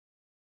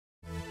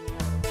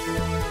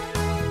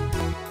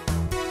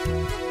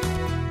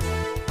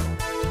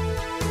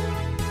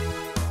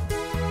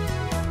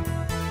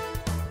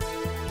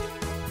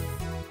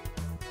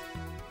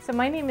So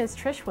my name is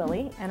Trish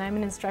Willey, and I'm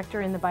an instructor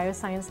in the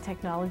Bioscience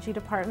Technology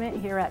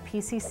Department here at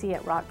PCC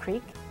at Rock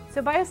Creek.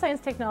 So Bioscience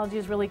Technology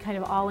is really kind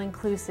of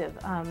all-inclusive,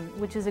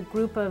 which is a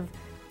group of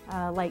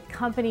like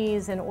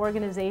companies and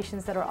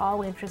organizations that are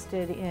all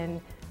interested in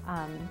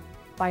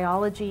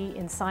biology,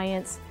 in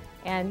science,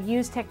 and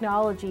use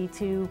technology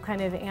to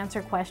kind of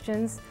answer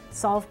questions,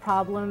 solve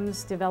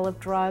problems, develop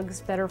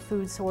drugs, better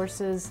food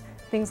sources,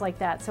 things like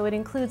that. So it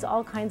includes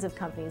all kinds of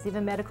companies,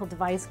 even medical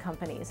device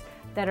companies,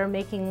 that are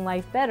making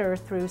life better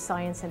through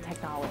science and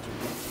technology.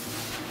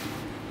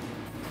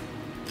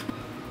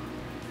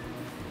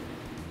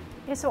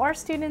 Yeah, so our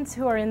students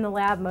who are in the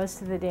lab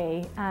most of the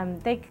day,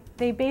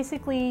 they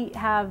basically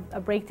have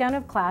a breakdown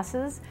of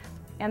classes,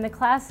 and the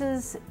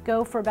classes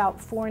go for about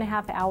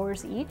 4.5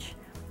 hours each.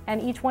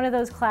 And each one of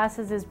those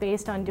classes is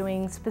based on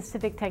doing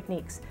specific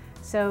techniques.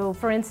 So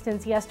for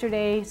instance,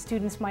 yesterday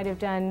students might have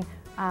done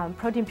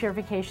protein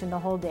purification the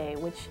whole day,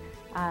 which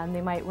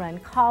they might run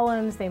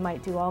columns, they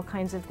might do all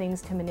kinds of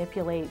things to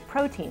manipulate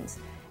proteins.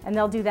 And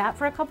they'll do that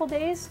for a couple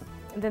days.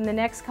 And then the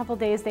next couple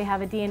days they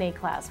have a DNA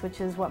class, which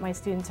is what my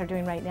students are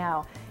doing right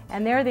now.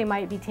 And there they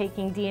might be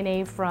taking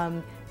DNA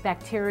from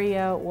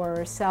bacteria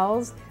or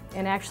cells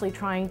and actually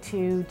trying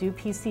to do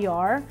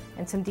PCR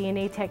and some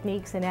DNA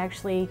techniques and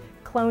actually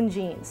clone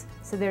genes.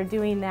 So they're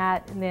doing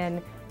that, and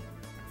then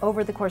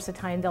over the course of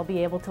time they'll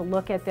be able to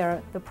look at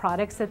the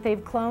products that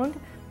they've cloned,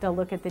 they'll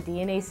look at the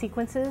DNA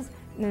sequences,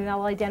 and then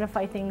they'll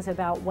identify things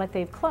about what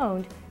they've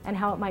cloned and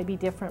how it might be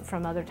different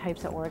from other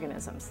types of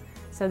organisms.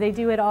 So they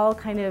do it all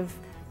kind of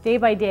day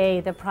by day.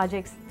 The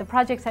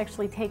projects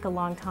actually take a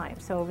long time.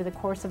 So over the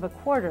course of a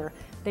quarter,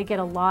 they get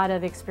a lot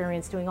of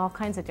experience doing all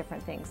kinds of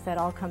different things that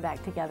all come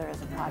back together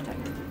as a project.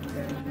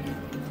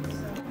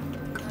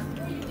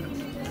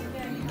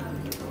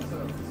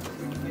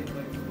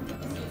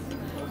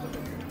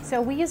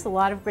 So we use a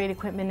lot of great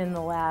equipment in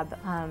the lab.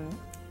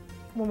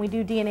 When we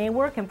do DNA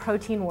work and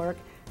protein work,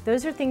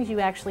 those are things you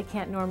actually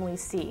can't normally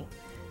see.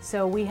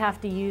 So we have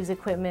to use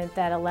equipment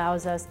that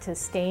allows us to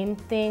stain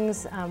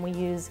things. We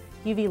use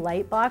UV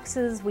light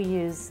boxes, we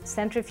use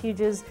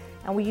centrifuges,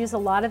 and we use a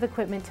lot of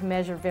equipment to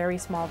measure very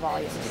small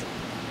volumes.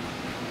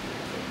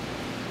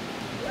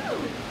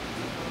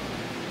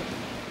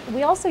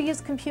 We also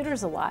use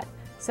computers a lot.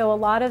 So a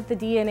lot of the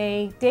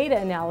DNA data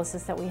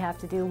analysis that we have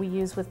to do, we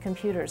use with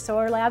computers. So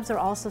our labs are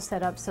also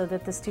set up so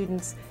that the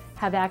students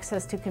have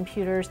access to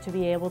computers to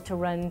be able to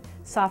run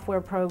software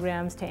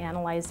programs to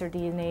analyze their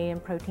DNA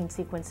and protein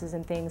sequences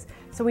and things.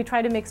 So we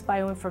try to mix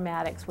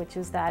bioinformatics, which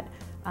is that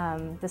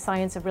the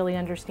science of really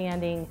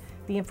understanding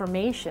the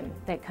information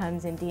that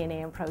comes in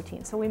DNA and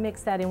protein. So we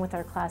mix that in with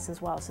our class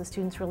as well, so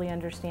students really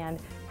understand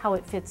how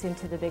it fits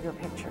into the bigger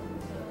picture.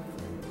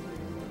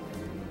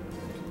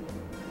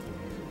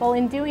 Well,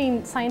 in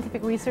doing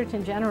scientific research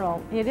in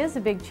general, it is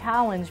a big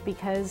challenge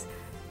because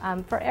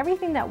for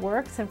everything that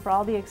works and for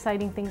all the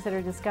exciting things that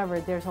are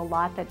discovered, there's a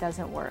lot that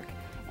doesn't work.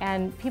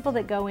 And people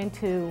that go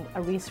into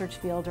a research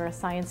field or a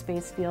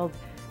science-based field,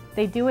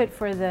 they do it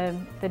for the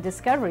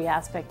discovery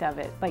aspect of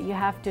it, but you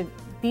have to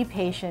be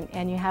patient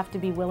and you have to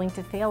be willing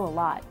to fail a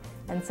lot.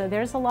 And so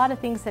there's a lot of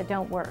things that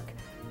don't work.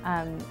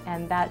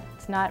 And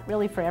that's not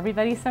really for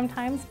everybody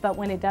sometimes, but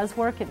when it does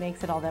work, it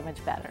makes it all that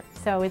much better.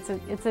 So it's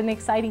an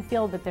exciting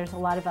field, but there's a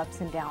lot of ups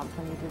and downs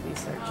when you do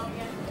research.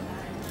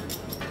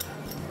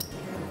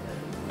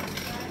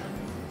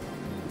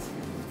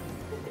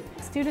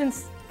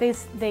 Students,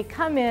 they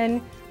come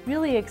in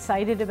really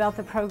excited about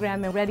the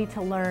program and ready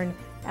to learn,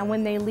 and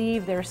when they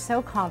leave, they're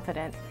so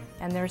confident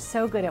and they're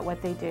so good at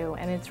what they do,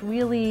 and it's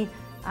really,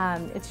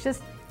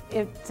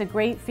 it's a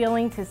great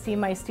feeling to see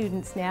my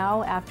students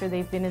now, after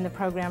they've been in the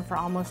program for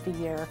almost a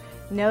year,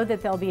 know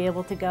that they'll be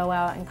able to go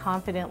out and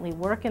confidently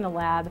work in a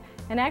lab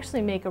and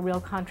actually make a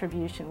real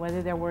contribution,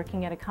 whether they're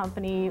working at a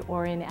company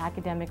or in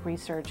academic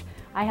research.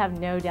 I have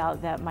no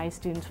doubt that my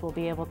students will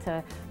be able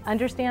to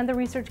understand the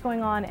research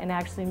going on and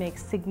actually make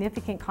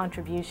significant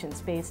contributions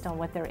based on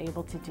what they're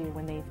able to do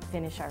when they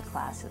finish our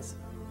classes.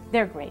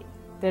 They're great.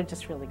 They're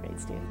just really great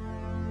students.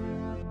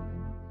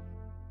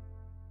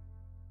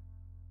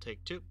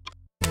 Take two.